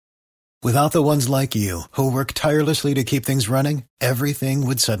Without the ones like you, who work tirelessly to keep things running, everything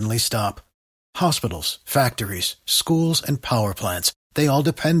would suddenly stop. Hospitals, factories, schools, and power plants, they all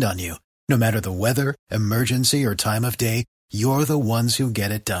depend on you. No matter the weather, emergency, or time of day, you're the ones who get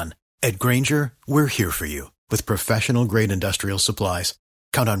it done. At Grainger, we're here for you with professional-grade industrial supplies.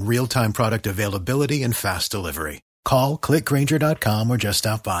 Count on real-time product availability and fast delivery. Call, clickgrainger.com, or just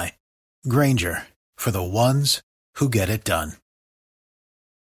stop by. Grainger, for the ones who get it done.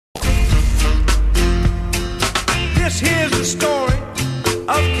 This here's the story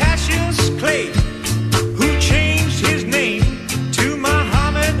of Cassius Clay, who changed his name to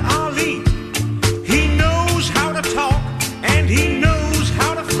Muhammad Ali. He knows how to talk and he knows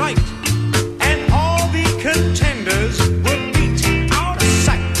how to fight, and all the contenders were beat out of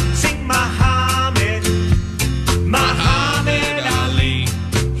sight. Sing Muhammad, Muhammad Ali.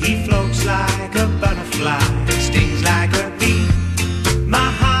 He floats like a butterfly, stings like a bee.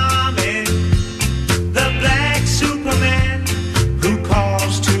 Muhammad, the black Superman, who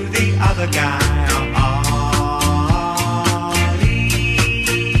calls to the other guy Ali.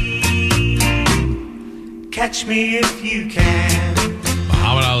 Catch me if you can.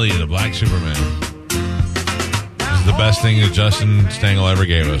 Muhammad Ali, the Black Superman. This is the best thing that Justin Stengel ever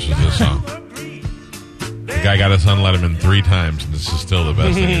gave us, was this song. The guy got us on Letterman 3 times, and this is still the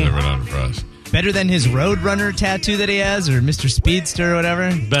best thing he's ever done for us. Better than his Roadrunner tattoo that he has, or Mr. Speedster or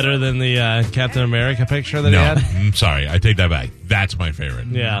whatever? Better than the Captain America picture that he No, had? I'm sorry. I take that back. That's my favorite.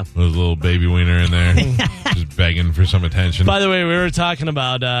 Yeah. With a little baby wiener in there, just begging for some attention. By the way, we were talking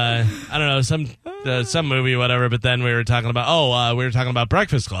about, I don't know, some movie or whatever, but then we were talking about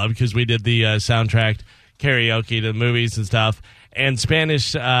Breakfast Club, because we did the soundtrack karaoke to movies and stuff. And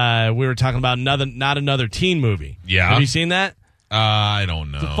Spanish, we were talking about not another teen movie. Yeah. Have you seen that? I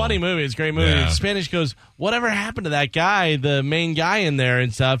don't know. It's a funny movie. It's a great movie. Yeah. Spanish goes, whatever happened to that guy, the main guy in there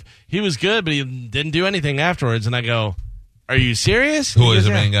and stuff? He was good, but he didn't do anything afterwards. And I go, are you serious? Who is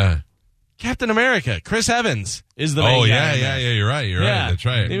the main guy? Captain America. Chris Evans is the main guy. Yeah. You're right. Right. That's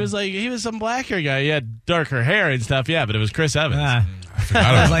right. He was some blacker guy. He had darker hair and stuff. Yeah, but it was Chris Evans. I forgot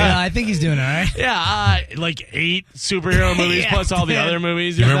I was about like, I think he's doing all right. Yeah, like 8 superhero movies plus all the other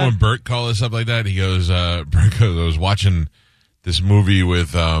movies. Do you remember when Bert called us up like that? He goes, Bert goes, I was watching this movie with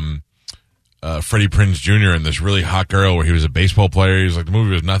Freddie Prinze Jr. and this really hot girl where he was a baseball player. He was like, the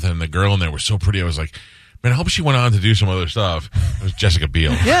movie was nothing, and the girl in there was so pretty. I was like, man, I hope she went on to do some other stuff. It was Jessica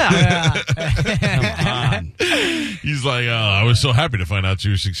Biel. Yeah. Come on. He's like, oh, I was so happy to find out she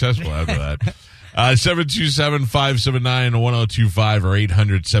was successful after that. 727-579-1025 or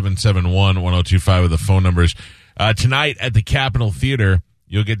 800-771-1025 are the phone numbers. Tonight at the Capitol Theater,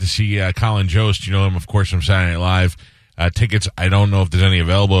 you'll get to see Colin Jost. You know him, of course, from Saturday Night Live. Tickets, I don't know if there's any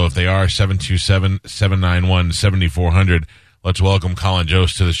available. If they are, 727-791-7400. Let's welcome Colin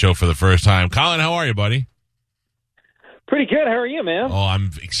Jost to the show for the first time. Colin, how are you, buddy? Pretty good. How are you, man? Oh,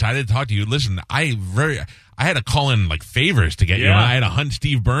 I'm excited to talk to you. Listen, I had to call in like favors to get you on. I had to hunt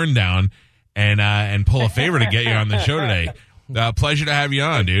Steve Byrne down and pull a favor to get you on the show today. Pleasure to have you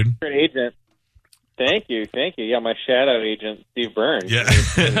on, dude. Great agent. Thank you. Yeah, my shadow agent, Steve Byrne.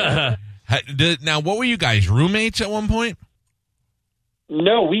 Yeah. Now, what were you guys, roommates at one point?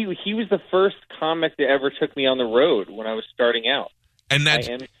 No, he was the first comic that ever took me on the road when I was starting out. And that's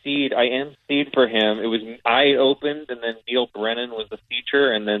I emceed for him. It was I opened, and then Neil Brennan was the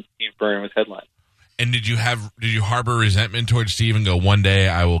feature, and then Steve Byrne was headline. And did you harbor resentment towards Steve and go, one day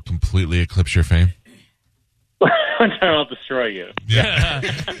I will completely eclipse your fame? I'll destroy you. Yeah.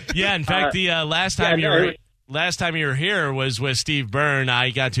 Yeah. In fact, the last time you were here was with Steve Byrne. I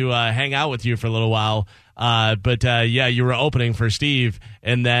got to hang out with you for a little while. But you were opening for Steve,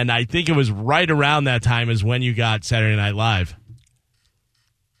 and then I think it was right around that time is when you got Saturday Night Live.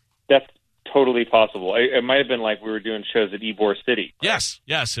 That's totally possible. It might have been like we were doing shows at Ybor City. Right?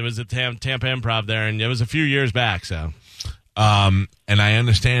 Yes, it was at Tampa Improv there, and it was a few years back. So, and I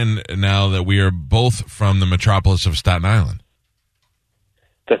understand now that we are both from the metropolis of Staten Island.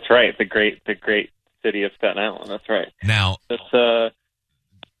 That's right, the great city of Staten Island. That's right. Now,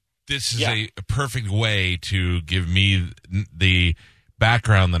 this is a perfect way to give me the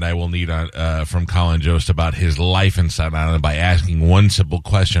background that I will need on from Colin Jost about his life in Staten Island by asking one simple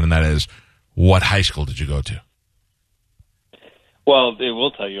question, and that is, what high school did you go to? Well, it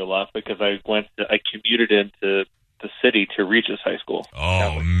will tell you a lot because I commuted into the city to Regis High School.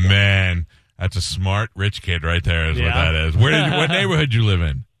 Oh, man. That's a smart, rich kid right there is what that is. What neighborhood did you live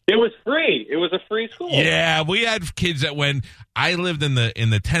in? It was free. It was a free school. Yeah, we had kids that went. I lived in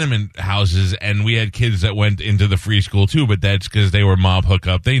the tenement houses, and we had kids that went into the free school too. But that's because they were mob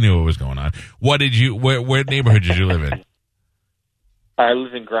hookup. They knew what was going on. What neighborhood did you live in? I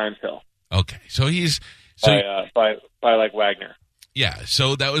lived in Grimes Hill. Okay, so by like Wagner. Yeah,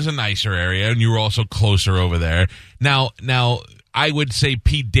 so that was a nicer area, and you were also closer over there. Now, I would say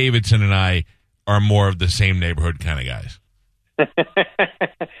Pete Davidson and I are more of the same neighborhood kind of guys.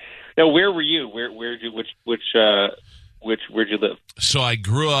 Now, where were you? Where'd you live? So I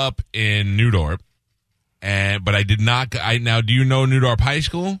grew up in New Dorp, but I did not. Now, do you know New Dorp High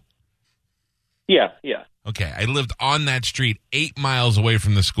School? Yeah. Okay, I lived on that street 8 miles away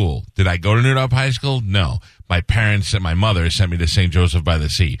from the school. Did I go to New Dorp High School? No. My parents and my mother sent me to St. Joseph by the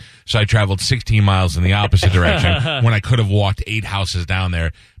Sea. So I traveled 16 miles in the opposite direction when I could have walked 8 houses down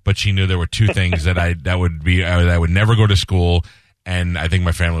there. But she knew there were two things that I would never go to school, and I think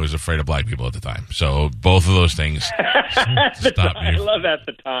my family was afraid of black people at the time. So both of those things stopped me. I love at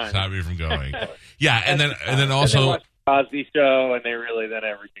the time. Stopped me from going. Yeah, and then also and they watched the Cosby Show, and then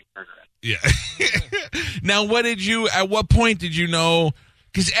everything turned around. Yeah. Now, at what point did you know?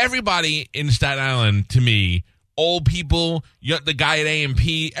 Because everybody in Staten Island, to me, old people, the guy at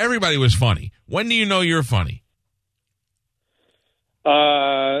A&P, everybody was funny. When do you know you're funny?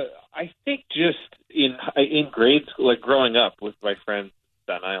 I think just in grade school, like growing up with my friends in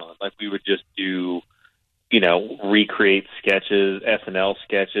Staten Island, like we would just do, recreate sketches, SNL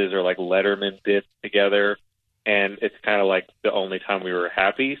sketches, or like Letterman bits together. And it's kind of like the only time we were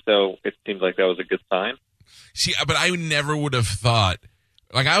happy, so it seemed like that was a good sign. See, but I never would have thought.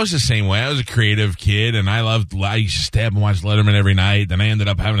 Like, I was the same way. I was a creative kid, and I used to stab and watch Letterman every night. Then I ended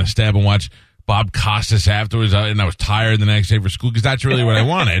up having to stab and watch Bob Costas afterwards, and I was tired the next day for school because that's really what I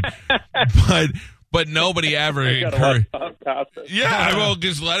wanted. But nobody ever encouraged. Yeah, well,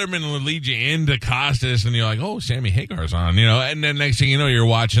 because Letterman would lead you into Costas, and you're like, oh, Sammy Hagar's on, and then next thing you know, you're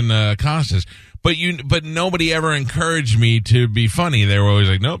watching Costas. But nobody ever encouraged me to be funny. They were always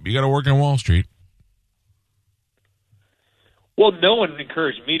like, nope, you got to work on Wall Street. Well, no one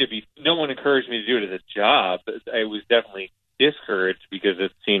encouraged me to do it as a job. I was definitely discouraged because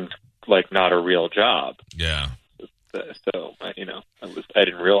it seemed like not a real job. Yeah. So, I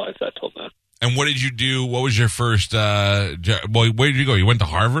didn't realize that till then. And what did you do? What was your first job? Well, where did you go? You went to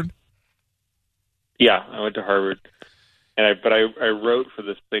Harvard? Yeah, I went to Harvard. But I wrote for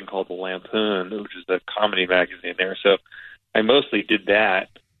this thing called The Lampoon, which is a comedy magazine there. So I mostly did that.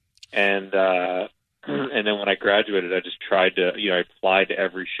 And then when I graduated, I just tried to, I applied to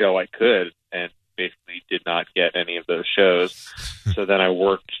every show I could and basically did not get any of those shows. So then I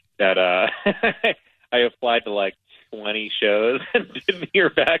worked at I applied to like 20 shows and didn't hear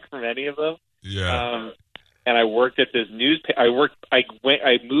back from any of them. Yeah. And I worked at this newspaper. I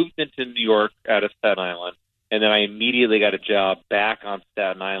moved into New York out of Staten Island. And then I immediately got a job back on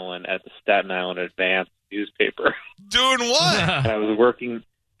Staten Island at the Staten Island Advance newspaper. Doing what? And I was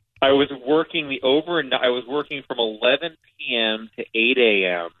working the overnight. I was working from 11 p.m. to 8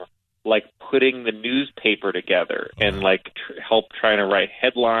 a.m., like putting the newspaper together and like help trying to write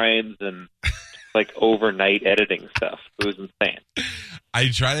headlines and like overnight editing stuff. It was insane. I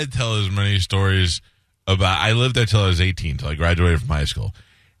try to tell as many stories about. I lived there till I was 18, till I graduated from high school.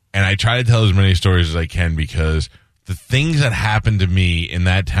 And I try to tell as many stories as I can because the things that happened to me in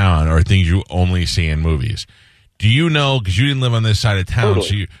that town are things you only see in movies. Do you know, because you didn't live on this side of town,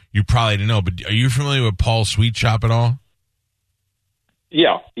 Totally. So you probably didn't know, but are you familiar with Paul's Sweet Shop at all?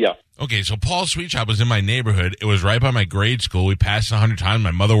 Yeah. Okay, so Paul's Sweet Shop was in my neighborhood. It was right by my grade school. We passed it 100 times.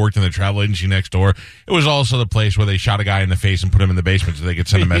 My mother worked in the travel agency next door. It was also the place where they shot a guy in the face and put him in the basement so they could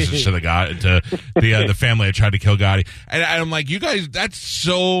send a message to the guy, to the family that tried to kill Gotti. And I'm like, you guys, that's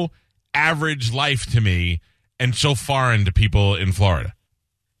so average life to me and so foreign to people in Florida.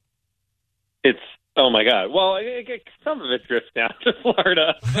 It's, oh my God. Well, some of it drifts down to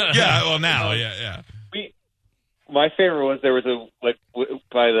Florida. Yeah, well now, yeah. My favorite was there was in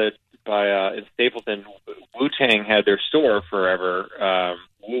Stapleton, Wu-Tang had their store forever,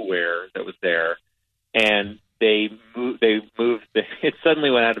 Wu-Wear, that was there, and it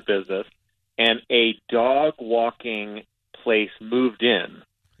suddenly went out of business, and a dog walking place moved in,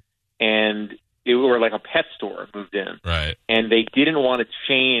 and it were like a pet store moved in, Right, and they didn't want to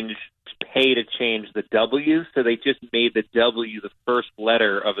pay to change the W, so they just made the W the first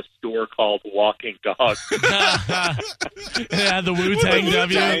letter of a store called Walking Dog. Yeah, the Wu-Tang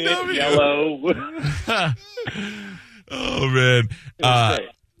W. Giant yellow. Oh man!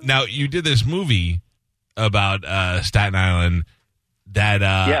 Now you did this movie about Staten Island that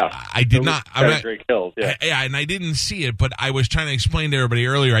I did not. Great Kills, yeah, and I didn't see it, but I was trying to explain to everybody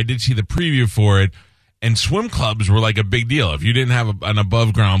earlier. I did see the preview for it. And swim clubs were like a big deal. If you didn't have an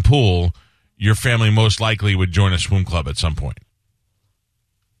above-ground pool, your family most likely would join a swim club at some point.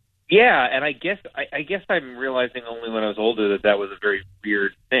 Yeah, and I guess I'm realizing only when I was older that was a very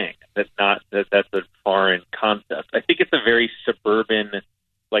weird thing. That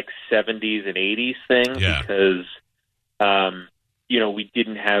 '70s and '80s thing Yeah. because, we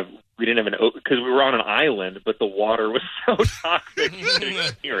didn't have an because we were on an island, but the water was so toxic you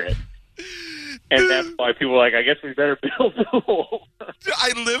couldn't hear it. And that's why people were like, I guess we better build the pool.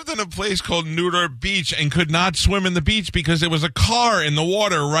 I lived in a place called Newdorp Beach and could not swim in the beach because there was a car in the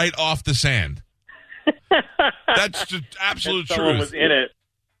water right off the sand. That's just absolute Someone truth. was in it.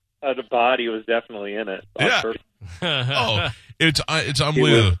 The body was definitely in it. Yeah. Oh, it's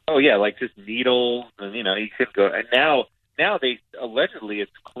unbelievable. Like just needles, and you could go. And now they allegedly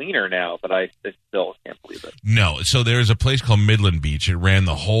it's cleaner now, but I still can't believe it. No, so there's a place called Midland Beach. It ran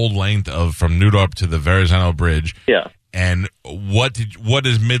the whole length from Newdorp to the Verrazano Bridge. Yeah. And what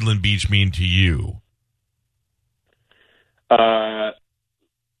does Midland Beach mean to you?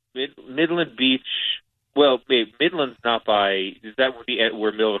 Midland Beach. Well, Midland's not by. Is that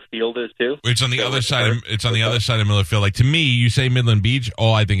where Miller Field is too? It's on the other side. It's on the other side of Miller Field. Like to me, you say Midland Beach,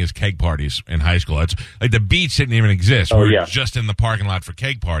 all I think is keg parties in high school. It's like the beach didn't even exist. We were just in the parking lot for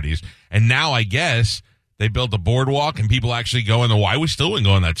keg parties, and now I guess they built a boardwalk and people actually go in the. Why we still wouldn't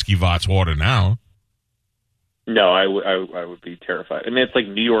go in that Ski Vots water now? No, I would be terrified. I mean, it's like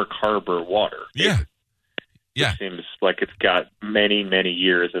New York Harbor water. Yeah. Yeah. It seems like it's got many, many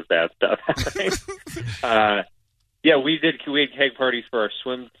years of bad stuff happening. We had keg parties for our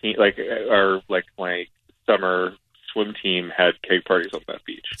swim team, my summer swim team had keg parties on that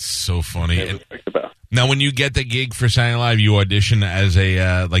beach. It's so funny. It was the best. Now, when you get the gig for Saturday Night Live, you audition as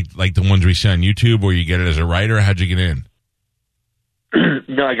a like the ones we see on YouTube, or you get it as a writer. How'd you get in?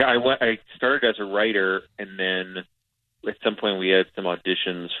 No, I started as a writer, and then at some point we had some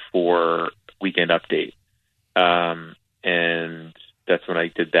auditions for Weekend Update. And that's when I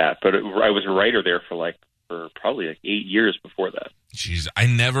did that. But I was a writer there for probably 8 years before that. Jeez, I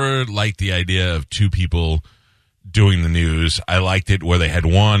never liked the idea of two people doing the news. I liked it where they had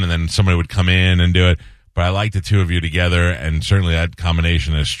one and then somebody would come in and do it. But I like the two of you together, and certainly that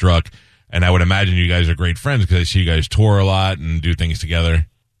combination has struck. And I would imagine you guys are great friends because I see you guys tour a lot and do things together.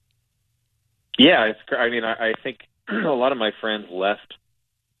 Yeah, I think a lot of my friends left.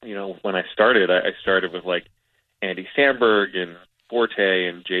 When I started with Andy Samberg and Forte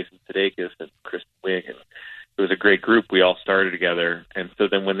and Jason Sudeikis and Kristen Wiig, and it was a great group. We all started together, and so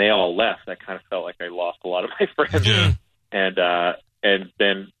then when they all left, I kind of felt like I lost a lot of my friends. Yeah. And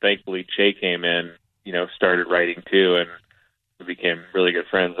then thankfully Che came in, started writing too, and we became really good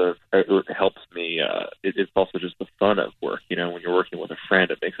friends. It helps me. It's also just the fun of work. When you're working with a friend,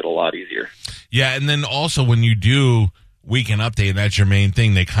 it makes it a lot easier. Yeah, and then also when you do Weekend Update, and that's your main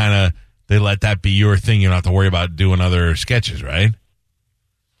thing, they let that be your thing. You don't have to worry about doing other sketches, right?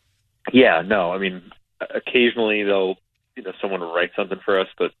 Yeah, no. I mean, occasionally someone will write something for us,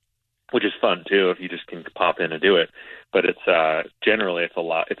 which is fun too if you just can pop in and do it. But it's generally it's a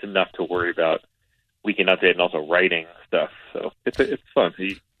lot. It's enough to worry about Weekend Update and also writing stuff. So it's fun.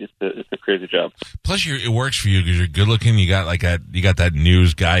 It's a crazy job. Plus, it works for you because you're good looking. You got that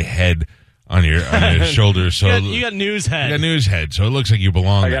news guy head on your shoulders. So you got news head. You got news head, so it looks like you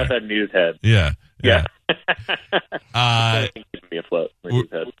belong there. I got that news head. Yeah. Keep me afloat.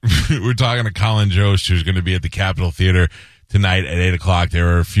 We're talking to Colin Jost, who's going to be at the Capitol Theater tonight at 8 o'clock.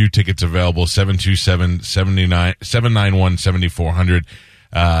 There are a few tickets available, 727-791-7400,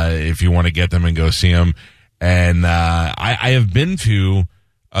 if you want to get them and go see them. And I have been to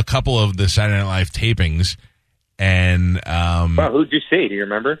a couple of the Saturday Night Live tapings. And wow, who'd you see? Do you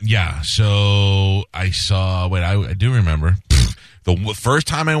remember? Yeah, so I saw. Wait, I do remember. The first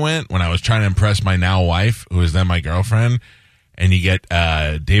time I went, when I was trying to impress my now wife, who was then my girlfriend, and you get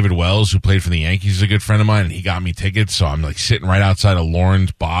David Wells, who played for the Yankees, is a good friend of mine, and he got me tickets. So I'm sitting right outside of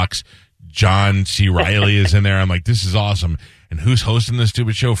Lauren's box. John C. Reilly is in there. I'm like, this is awesome. And who's hosting this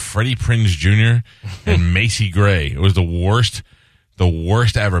stupid show? Freddie Prinze Jr. and Macy Gray. It was the worst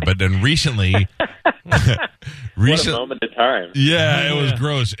ever. But then recently. What a moment in time. Yeah, it was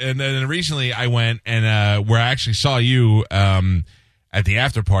gross. And then recently I went and where I actually saw you at the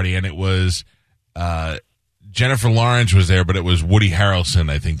after party, and it was Jennifer Lawrence was there, but it was Woody Harrelson,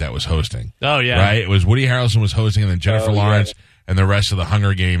 I think, that was hosting. Oh, yeah. Right? It was Woody Harrelson was hosting, and then Jennifer Lawrence and the rest of the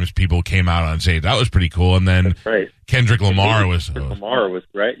Hunger Games people came out on stage. That was pretty cool. And then Kendrick Lamar was... Lamar was,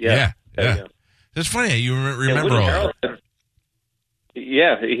 right? Yeah. It's funny. You remember all that.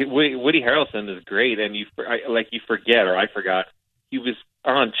 Yeah, Woody Harrelson is great, and you forget, or I forgot, he was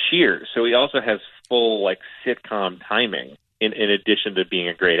on Cheers, so he also has full sitcom timing in addition to being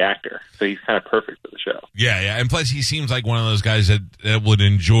a great actor. So he's kind of perfect for the show. Yeah, and plus he seems like one of those guys that would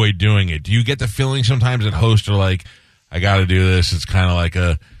enjoy doing it. Do you get the feeling sometimes that hosts are like, I got to do this? It's kind of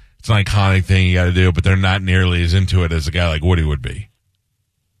it's an iconic thing you got to do, but they're not nearly as into it as a guy like Woody would be.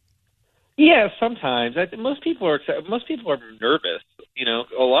 Yeah, sometimes. Most people are nervous. You know,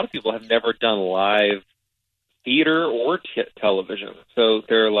 a lot of people have never done live theater or television, so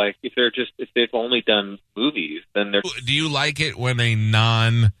they're like, if they've only done movies, then they're. Do you like it when a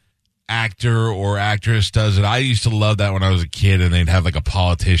non-actor or actress does it? I used to love that when I was a kid, and they'd have like a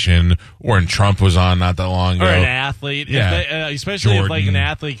politician, or when Trump was on not that long ago, or an athlete. Yeah, if they, especially Jordan. if like an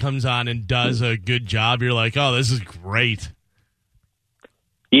athlete comes on and does a good job, you're like, oh, this is great.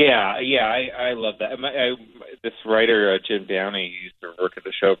 Yeah, I love that. This writer, Jim Downey, used to work at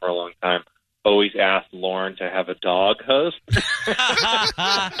the show for a long time, always asked Lauren to have a dog host.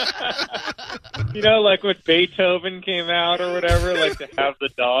 You know, like when Beethoven came out or whatever, like to have the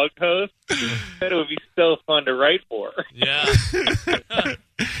dog host. He said it would be so fun to write for. Yeah.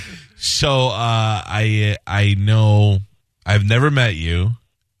 So I know I've never met you,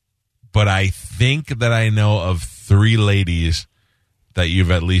 but I think that I know of 3 ladies that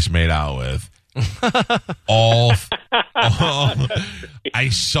you've at least made out with. all I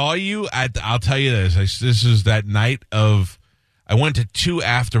saw you at, I'll tell you this, this is that night of, I went to 2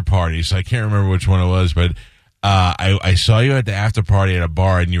 after parties, so I can't remember which one it was, but I saw you at the after party at a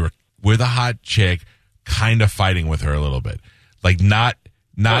bar, and you were with a hot chick, kind of fighting with her a little bit. Like not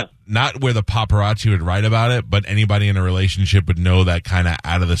where the paparazzi would write about it, but anybody in a relationship would know that kind of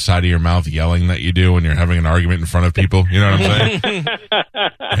out of the side of your mouth yelling that you do when you're having an argument in front of people. You know what I'm saying?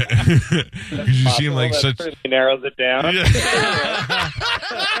 Because you seem like such. Narrows it down.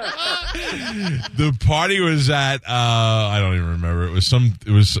 The party was at I don't even remember.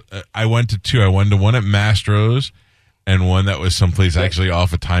 I went to 2. I went to one at Mastro's and one that was someplace actually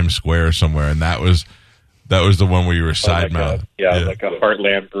off of Times Square or somewhere, and that was the one where you were side mouth. Like a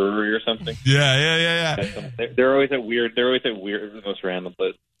Heartland Brewery or something. Yeah. They're always at weird, the most random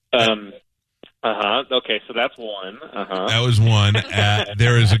place. Okay, so that's one. That was one.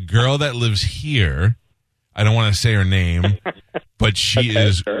 There is a girl that lives here. I don't want to say her name, but she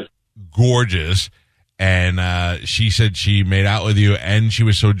is gorgeous. And she said she made out with you, and she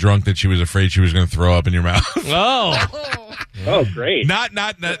was so drunk that she was afraid she was going to throw up in your mouth. Oh, great! Not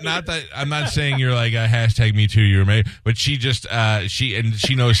that I'm not saying you're like a hashtag Me Too. You're made, but she just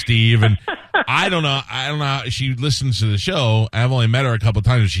she knows Steve, and I don't know. She listens to the show. I've only met her a couple of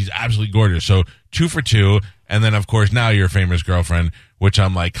times, but she's absolutely gorgeous. So 2 for 2, and then of course now your famous girlfriend, which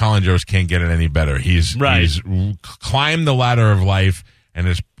I'm like, Colin Jost can't get it any better. He's climbed the ladder of life and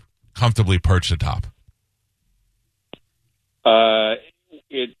is comfortably perched atop.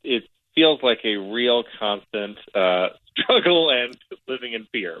 It feels like a real constant struggle and living in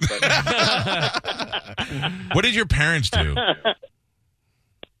fear. But what did your parents do?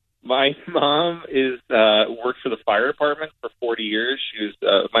 My mom worked for the fire department for 40 years. She was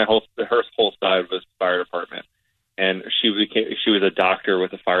her whole side was fire department, and she was a doctor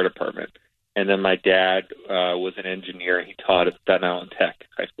with the fire department. And then my dad was an engineer. He taught at Staten Island Tech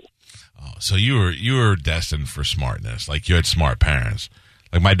High School. Oh, so you were destined for smartness. Like you had smart parents.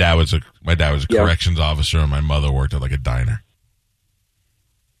 Like my dad was a corrections officer, and my mother worked at like a diner.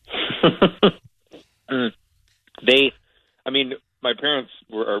 My parents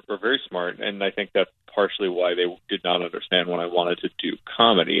were very smart, and I think that's partially why they did not understand when I wanted to do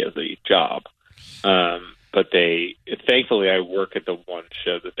comedy as a job. But thankfully, I work at the one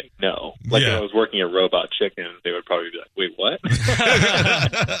show that they know. Like if I was working at Robot Chicken, they would probably be like, "Wait, what?"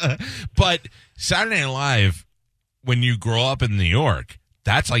 But Saturday Night Live, when you grow up in New York,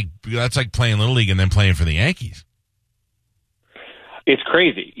 that's like playing Little League and then playing for the Yankees. It's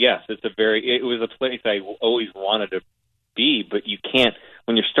crazy. Yes, it was a place I always wanted to be, but you can't.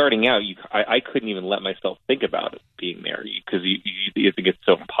 When you're starting out, I couldn't even let myself think about it being there because you think it's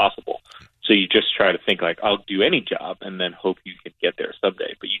so impossible. So you just try to think like, I'll do any job and then hope you can get there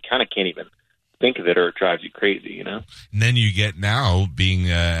someday. But you kind of can't even think of it, or it drives you crazy, you know? And then you get now being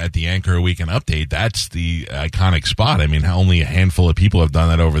at the Anchor Weekend Update. That's the iconic spot. I mean, only a handful of people have done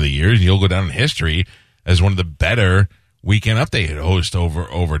that over the years. You'll go down in history as one of the better Weekend Update hosts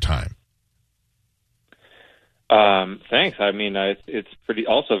over time. Thanks. I mean, it's pretty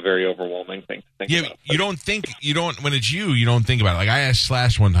also very overwhelming thing to think about. When it's you don't think about it. Like I asked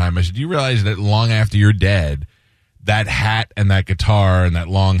Slash one time, I said, do you realize that long after you're dead, that hat and that guitar and that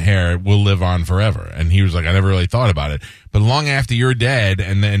long hair will live on forever? And he was like, I never really thought about it. But long after you're dead,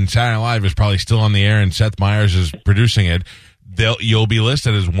 and then Saturday Night Live is probably still on the air and Seth Meyers is producing it, you'll be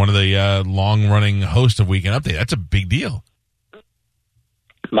listed as one of the long-running hosts of Weekend Update. That's a big deal.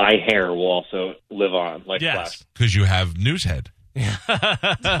 My hair will also live on, like Flash. Because you have Newshead. My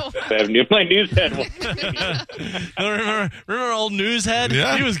Newshead will. remember old Newshead?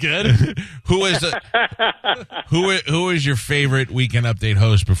 Yeah. He was good. Who is your favorite Weekend Update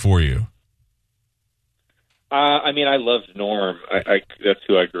host before you? I mean, I loved Norm. I that's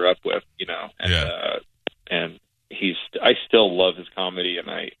who I grew up with, and and I still love his comedy, and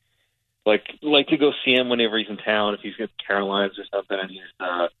I like to go see him whenever he's in town, if he's at Caroline's or something, and he's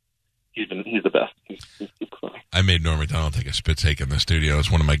the best. He's super funny. I made Norm Macdonald take a spit take in the studio. It's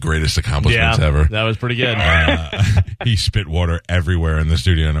one of my greatest accomplishments ever. That was pretty good. He spit water everywhere in the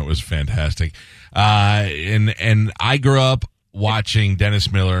studio, and it was fantastic. And I grew up watching Dennis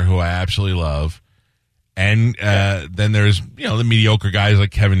Miller, who I absolutely love. And then there's, the mediocre guys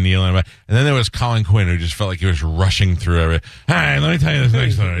like Kevin Neal. And then there was Colin Quinn, who just felt like he was rushing through everything. All right, let me tell you this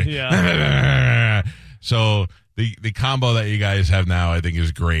next story. So the combo that you guys have now, I think,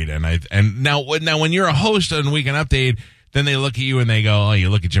 is great. And now when you're a host on Weekend Update, then they look at you and they go, oh, you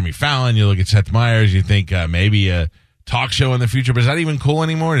look at Jimmy Fallon, you look at Seth Meyers, you think maybe a talk show in the future. But is that even cool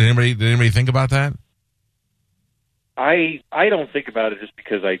anymore? Did anybody think about that? I don't think about it just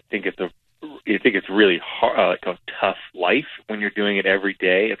because I think it's really hard, like a tough life when you're doing it every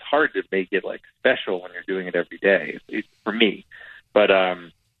day. It's hard to make it like special when you're doing it every day. It's for me, but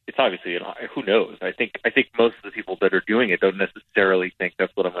it's obviously, who knows? I think most of the people that are doing it don't necessarily think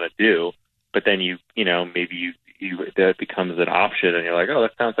that's what I'm going to do. But then maybe that becomes an option, and you're like, oh,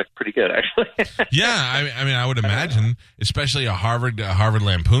 that sounds like pretty good, actually. Yeah, I mean, I would imagine, especially a Harvard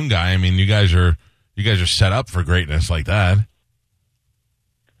Lampoon guy. I mean, you guys are set up for greatness like that.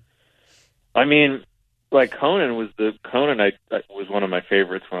 I mean, like Conan was one of my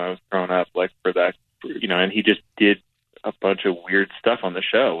favorites when I was growing up. Like for that, and he just did a bunch of weird stuff on the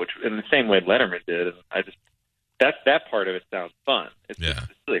show, which in the same way Letterman did. And that part of it sounds fun. It's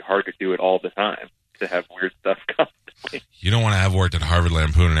really hard to do it all the time, to have weird stuff constantly. You don't want to have worked at Harvard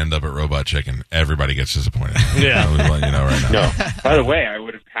Lampoon and end up at Robot Chicken. Everybody gets disappointed. Yeah, I was letting you know right now. No, by the way, I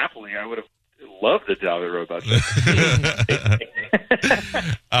would have loved the job at Robot Chicken.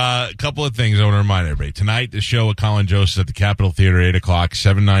 A couple of things I want to remind everybody. Tonight, the show with Colin Jost at the Capitol Theater, 8 o'clock,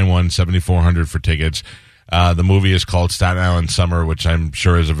 791-7400 for tickets. The movie is called Staten Island Summer, which I'm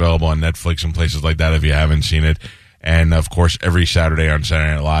sure is available on Netflix and places like that if you haven't seen it. And, of course, every Saturday on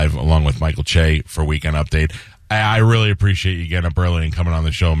Saturday Night Live, along with Michael Che for Weekend Update. I really appreciate you getting up early and coming on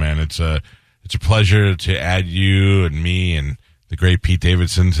the show, man. It's a pleasure to add you and me and the great Pete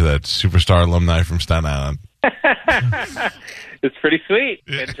Davidson to that superstar alumni from Staten Island. It's pretty sweet.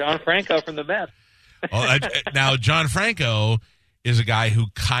 And John Franco from the Mets. Now, John Franco is a guy who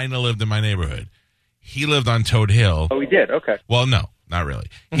kind of lived in my neighborhood. He lived on Toad Hill. Oh, he did? Okay. Well, no, not really.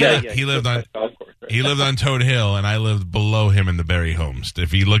 He lived on he lived on Toad Hill, and I lived below him in the Berry Homes.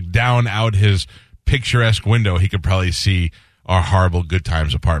 If he looked down out his picturesque window, he could probably see our horrible Good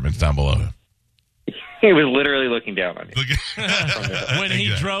Times apartments down below him. He was literally looking down on you. When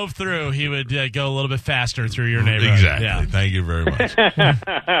he drove through, he would go a little bit faster through your neighborhood. Exactly. Yeah. Thank you very much.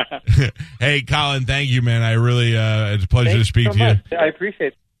 Hey, Colin, thank you, man. I really, it's a pleasure to speak to you. I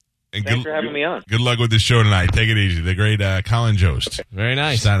appreciate it. And Thanks for having me on. Good luck with the show tonight. Take it easy. The great Colin Jost. Okay. Very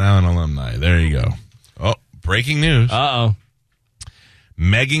nice. Staten Island alumni. There you go. Oh, breaking news. Uh-oh.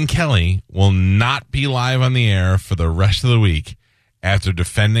 Megyn Kelly will not be live on the air for the rest of the week after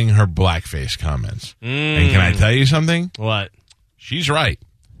defending her blackface comments. And can I tell you something? What? She's right.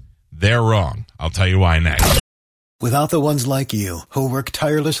 They're wrong. I'll tell you why next. Without the ones like you, who work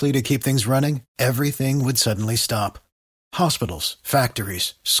tirelessly to keep things running, everything would suddenly stop. Hospitals,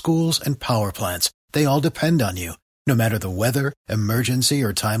 factories, schools, and power plants, they all depend on you. No matter the weather, emergency,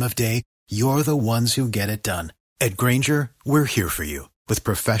 or time of day, you're the ones who get it done. At Grainger, we're here for you with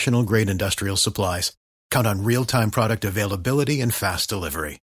professional-grade industrial supplies. Count on real-time product availability and fast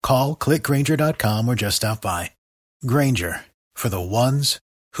delivery. Call, click Grainger.com, or just stop by. Grainger, for the ones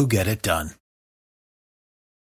who get it done.